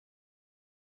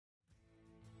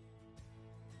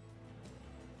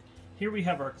Here we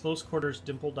have our close quarters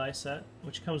dimple die set,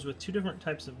 which comes with two different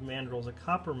types of mandrels: a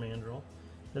copper mandrel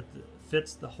that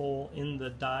fits the hole in the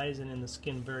dies and in the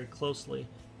skin very closely,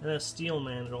 and a steel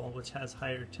mandrel which has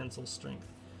higher tensile strength.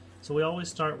 So we always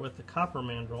start with the copper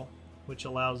mandrel, which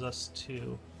allows us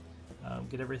to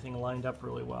get everything lined up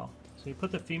really well. So you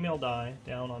put the female die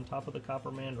down on top of the copper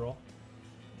mandrel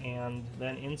and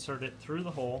then insert it through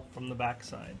the hole from the back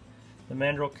side. The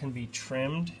mandrel can be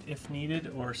trimmed if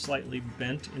needed, or slightly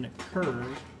bent in a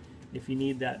curve if you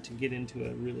need that to get into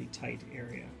a really tight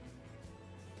area.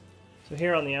 So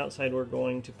here on the outside we're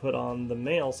going to put on the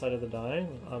male side of the die,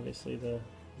 obviously the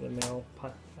male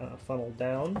funnel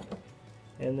down,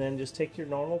 and then just take your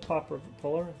normal popper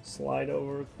puller and slide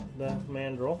over the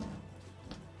mandrel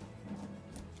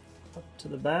up to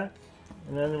the back,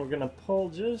 and then we're going to pull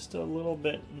just a little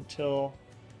bit until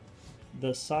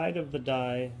the side of the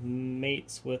die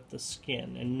mates with the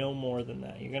skin, and no more than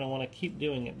that. You're going to want to keep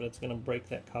doing it, but it's going to break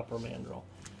that copper mandrel.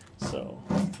 So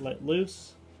let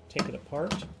loose, take it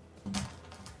apart,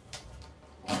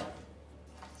 and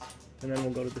then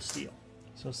we'll go to the steel.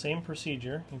 So same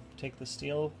procedure. You take the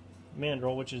steel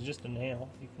mandrel, which is just a nail.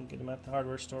 You can get them at the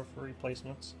hardware store for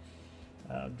replacements.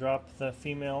 Drop the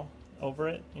female over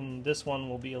it, and this one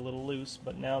will be a little loose,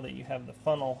 but now that you have the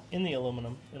funnel in the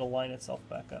aluminum, it'll line itself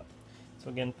back up. So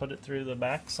again, put it through the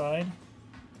back side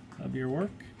of your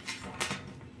work.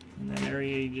 In that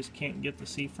area you just can't get the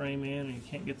C-frame in, and you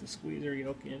can't get the squeezer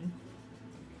yoke in.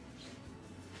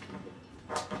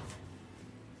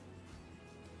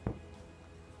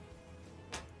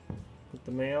 Put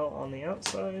the male on the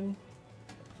outside.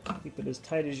 Keep it as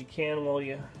tight as you can while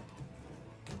you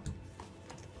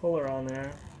pull her on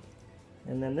there.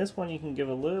 And then this one you can give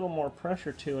a little more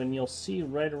pressure to, and you'll see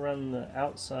right around the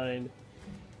outside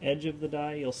edge of the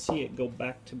die, you'll see it go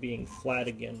back to being flat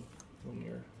again when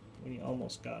you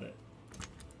almost got it.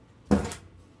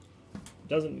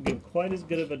 Doesn't give quite as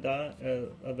good of a die,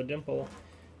 of a dimple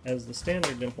as the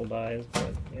standard dimple dies,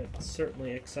 but it's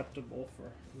certainly acceptable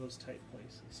for those tight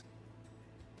places.